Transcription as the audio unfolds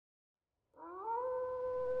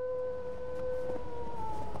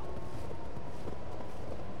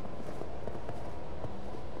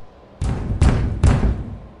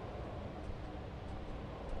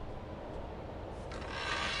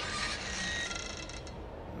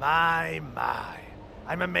My.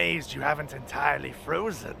 I'm amazed you haven't entirely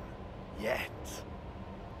frozen yet.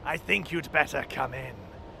 I think you'd better come in.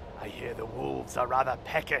 I hear the wolves are rather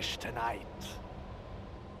peckish tonight.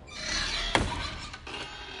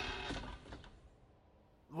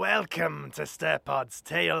 Welcome to StirPod's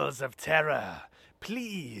Tales of Terror.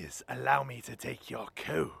 Please allow me to take your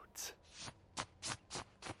coat.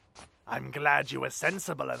 I'm glad you were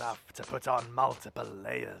sensible enough to put on multiple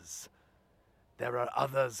layers. There are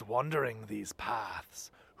others wandering these paths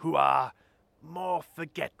who are more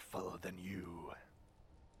forgetful than you.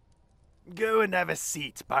 Go and have a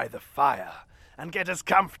seat by the fire and get as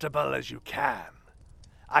comfortable as you can.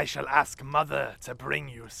 I shall ask Mother to bring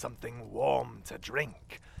you something warm to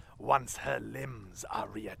drink once her limbs are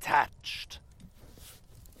reattached.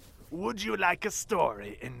 Would you like a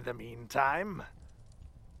story in the meantime?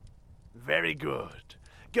 Very good.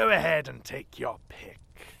 Go ahead and take your pick.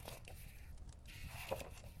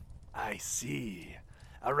 I see.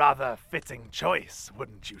 A rather fitting choice,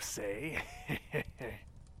 wouldn't you say?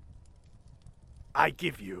 I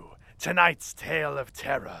give you tonight's tale of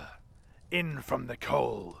terror, In from the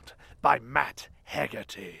Cold, by Matt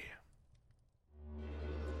Hegarty.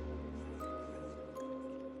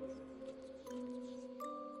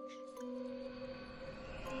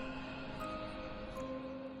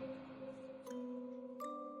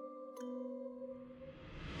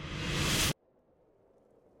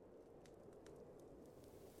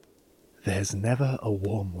 There's never a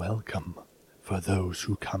warm welcome for those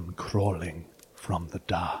who come crawling from the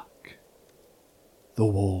dark. The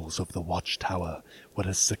walls of the watchtower were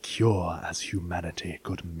as secure as humanity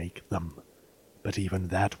could make them, but even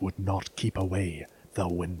that would not keep away the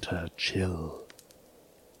winter chill.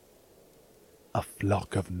 A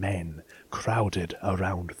flock of men crowded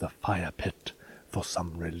around the fire pit for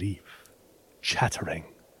some relief,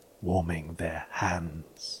 chattering, warming their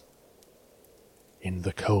hands. In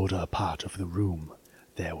the colder part of the room,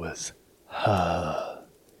 there was her,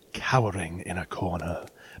 cowering in a corner,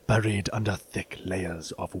 buried under thick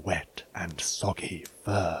layers of wet and soggy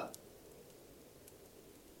fur.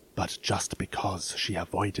 But just because she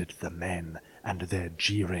avoided the men and their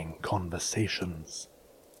jeering conversations,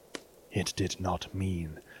 it did not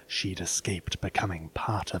mean she'd escaped becoming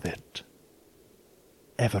part of it.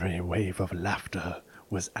 Every wave of laughter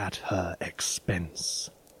was at her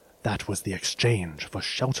expense. That was the exchange for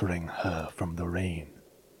sheltering her from the rain.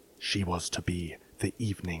 She was to be the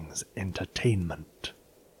evening's entertainment.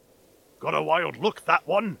 Got a wild look, that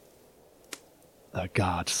one? A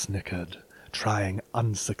guard snickered, trying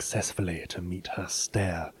unsuccessfully to meet her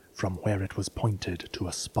stare from where it was pointed to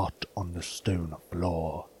a spot on the stone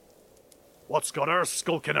floor. What's got her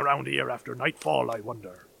skulking around here after nightfall, I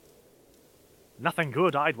wonder? Nothing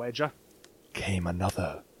good, I'd wager. Came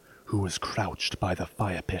another, who was crouched by the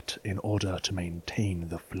fire pit in order to maintain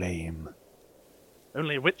the flame.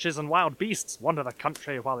 Only witches and wild beasts wander the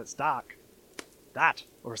country while it's dark. That,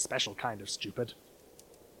 or a special kind of stupid.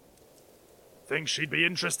 Think she'd be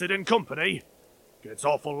interested in company? Gets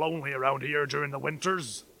awful lonely around here during the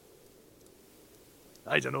winters.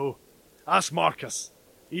 I dunno. Ask Marcus.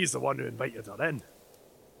 He's the one who invited her in.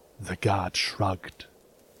 The guard shrugged.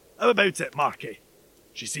 How about it, Marky?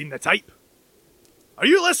 She seen the type? Are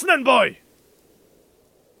you listening, boy?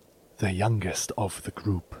 The youngest of the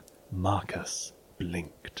group, Marcus,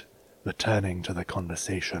 blinked, returning to the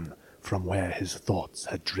conversation from where his thoughts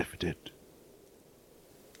had drifted.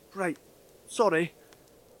 Right. Sorry.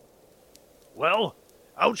 Well,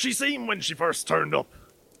 how'd she seem when she first turned up?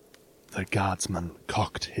 The guardsman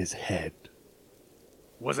cocked his head.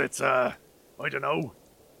 Was it, I dunno,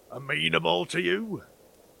 amenable to you?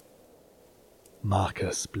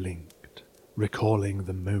 Marcus blinked, recalling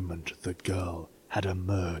the moment the girl had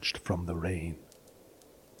emerged from the rain.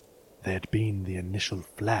 There'd been the initial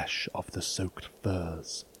flash of the soaked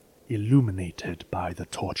furs, illuminated by the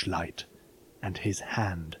torchlight, and his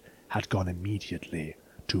hand had gone immediately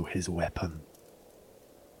to his weapon.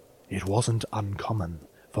 It wasn't uncommon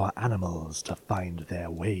for animals to find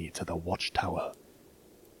their way to the watchtower,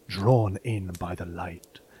 drawn in by the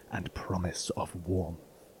light and promise of warmth.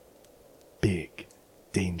 Big,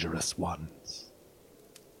 dangerous ones.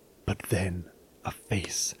 But then a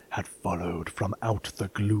face had followed from out the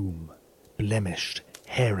gloom, blemished,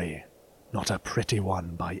 hairy, not a pretty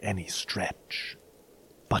one by any stretch,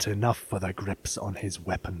 but enough for the grips on his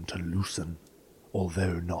weapon to loosen,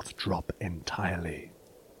 although not drop entirely.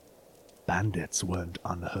 Bandits weren't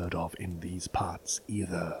unheard of in these parts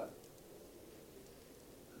either.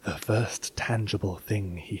 The first tangible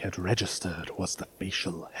thing he had registered was the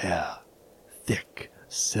facial hair, thick,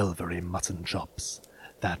 silvery mutton chops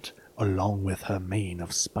that, along with her mane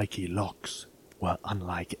of spiky locks, were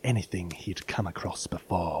unlike anything he'd come across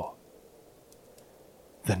before.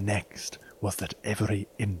 The next was that every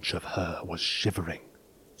inch of her was shivering,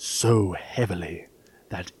 so heavily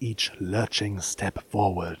that each lurching step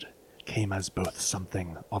forward came as both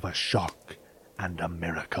something of a shock and a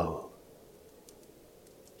miracle.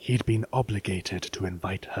 He'd been obligated to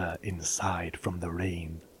invite her inside from the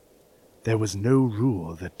rain. There was no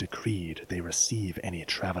rule that decreed they receive any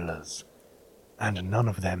travelers, and none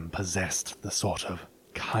of them possessed the sort of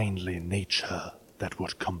kindly nature that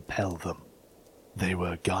would compel them. They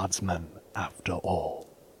were guardsmen, after all.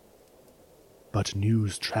 But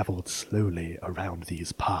news travelled slowly around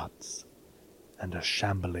these parts, and a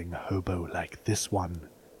shambling hobo like this one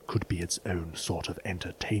could be its own sort of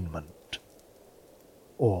entertainment.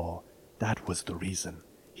 Or that was the reason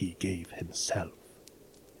he gave himself.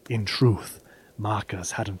 In truth,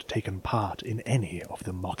 Marcus hadn't taken part in any of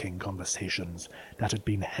the mocking conversations that had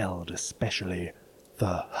been held especially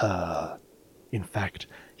for her. In fact,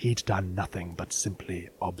 he'd done nothing but simply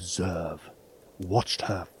observe, watched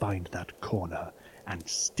her find that corner and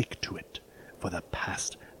stick to it for the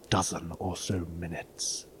past dozen or so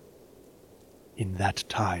minutes. In that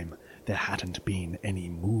time, there hadn't been any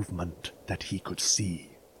movement that he could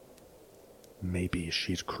see. Maybe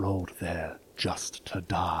she'd crawled there just to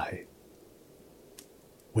die.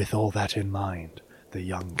 With all that in mind, the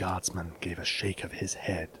young guardsman gave a shake of his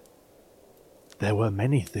head. There were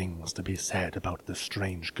many things to be said about the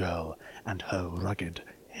strange girl and her rugged,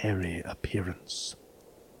 hairy appearance.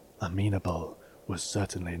 Amenable was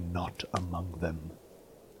certainly not among them.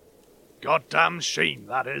 Goddamn shame,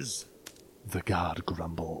 that is, the guard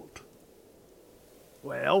grumbled.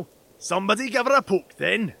 Well, somebody give her a poke,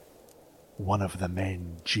 then. One of the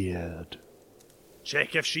men jeered.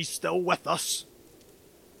 Check if she's still with us.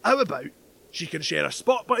 How about she can share a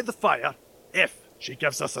spot by the fire if she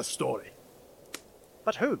gives us a story?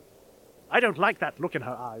 But who? I don't like that look in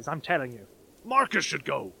her eyes, I'm telling you. Marcus should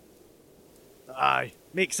go. Aye,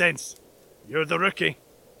 makes sense. You're the rookie.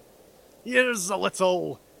 Here's a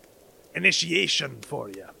little initiation for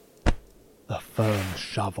you. A firm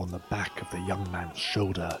shove on the back of the young man's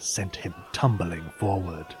shoulder sent him tumbling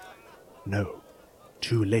forward. No,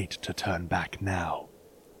 too late to turn back now.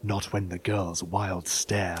 Not when the girl's wild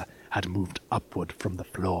stare had moved upward from the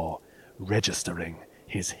floor, registering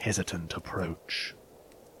his hesitant approach.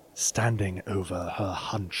 Standing over her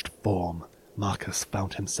hunched form, Marcus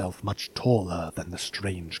found himself much taller than the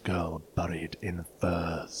strange girl buried in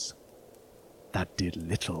furs. That did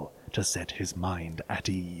little to set his mind at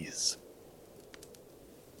ease.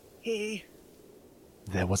 Hey.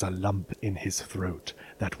 There was a lump in his throat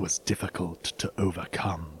that was difficult to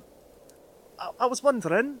overcome. I was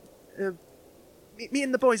wondering, me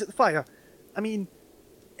and the boys at the fire, I mean,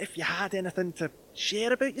 if you had anything to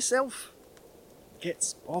share about yourself?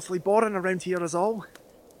 Gets awfully boring around here is all.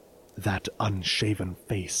 That unshaven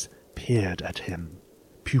face peered at him,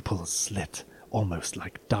 pupils slit almost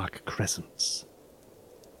like dark crescents.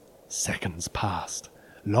 Seconds passed,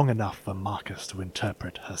 long enough for Marcus to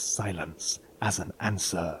interpret her silence as an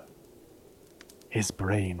answer. His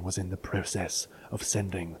brain was in the process of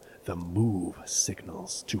sending the move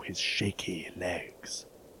signals to his shaky legs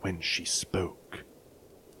when she spoke.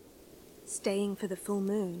 Staying for the full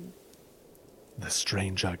moon. The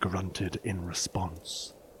stranger grunted in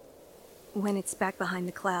response. When it's back behind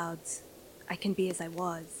the clouds, I can be as I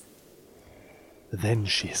was. Then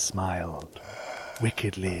she smiled,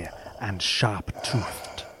 wickedly and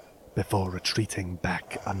sharp-toothed, before retreating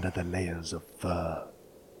back under the layers of fur.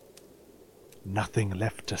 Nothing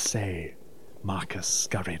left to say, Marcus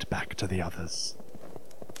scurried back to the others.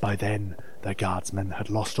 By then, the guardsmen had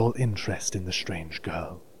lost all interest in the strange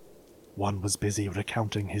girl. One was busy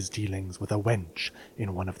recounting his dealings with a wench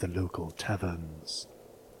in one of the local taverns.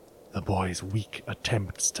 The boy's weak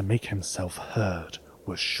attempts to make himself heard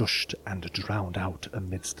were shushed and drowned out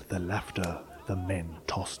amidst the laughter the men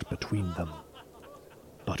tossed between them.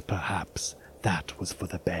 But perhaps that was for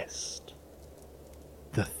the best.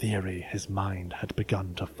 The theory his mind had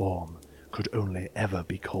begun to form could only ever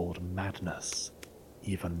be called madness.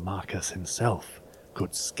 Even Marcus himself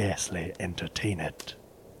could scarcely entertain it.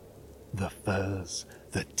 The furs,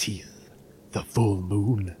 the teeth, the full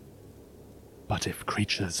moon. But if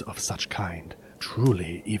creatures of such kind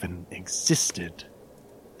truly even existed,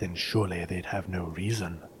 then surely they'd have no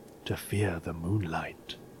reason to fear the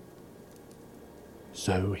moonlight.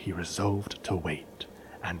 So he resolved to wait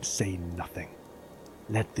and say nothing.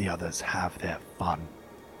 Let the others have their fun.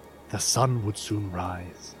 The sun would soon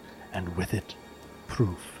rise, and with it,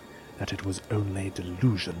 proof that it was only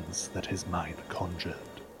delusions that his mind conjured.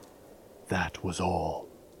 that was all.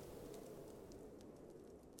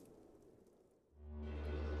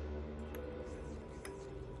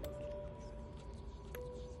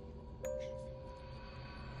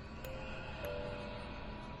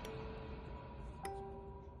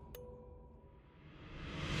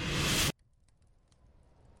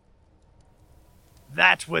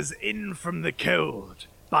 That was In From the Cold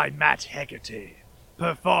by Matt Hegarty,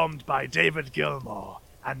 performed by David Gilmour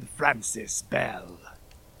and Francis Bell.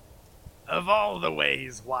 Of all the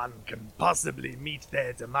ways one can possibly meet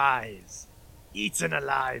their demise, eaten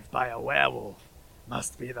alive by a werewolf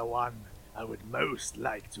must be the one I would most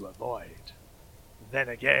like to avoid. Then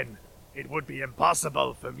again, it would be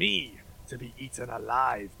impossible for me to be eaten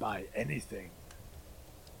alive by anything.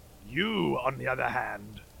 You, on the other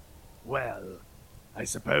hand, well, I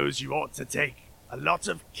suppose you ought to take a lot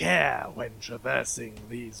of care when traversing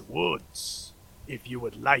these woods, if you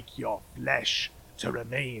would like your flesh to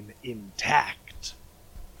remain intact.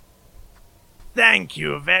 Thank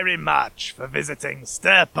you very much for visiting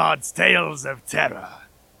StirPod's Tales of Terror.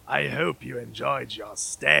 I hope you enjoyed your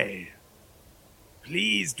stay.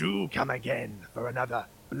 Please do come again for another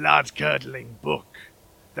blood-curdling book,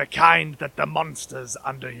 the kind that the monsters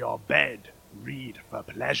under your bed read for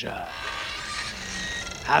pleasure.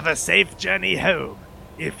 Have a safe journey home,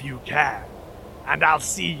 if you can, and I'll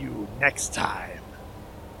see you next time.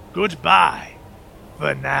 Goodbye,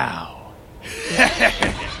 for now.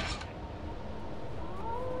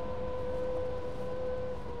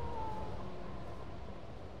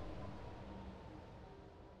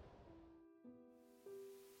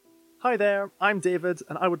 Hi there, I'm David,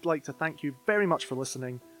 and I would like to thank you very much for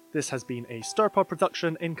listening. This has been a StirPod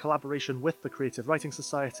production in collaboration with the Creative Writing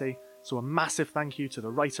Society, so a massive thank you to the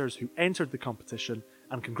writers who entered the competition,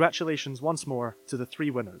 and congratulations once more to the 3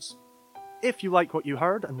 winners. If you like what you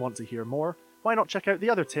heard and want to hear more, why not check out the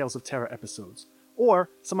other Tales of Terror episodes, or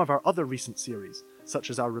some of our other recent series, such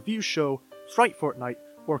as our review show, Fright Fortnight,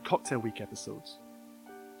 or Cocktail Week episodes.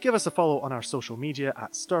 Give us a follow on our social media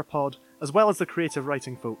at StirPod, as well as the creative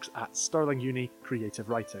writing folks at Stirling Uni Creative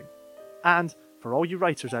Writing. And, for all you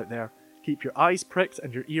writers out there, keep your eyes pricked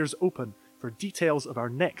and your ears open for details of our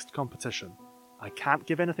next competition. I can't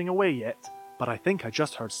give anything away yet, but I think I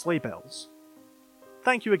just heard sleigh bells.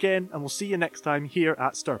 Thank you again, and we'll see you next time here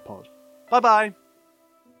at StirPod. Bye bye!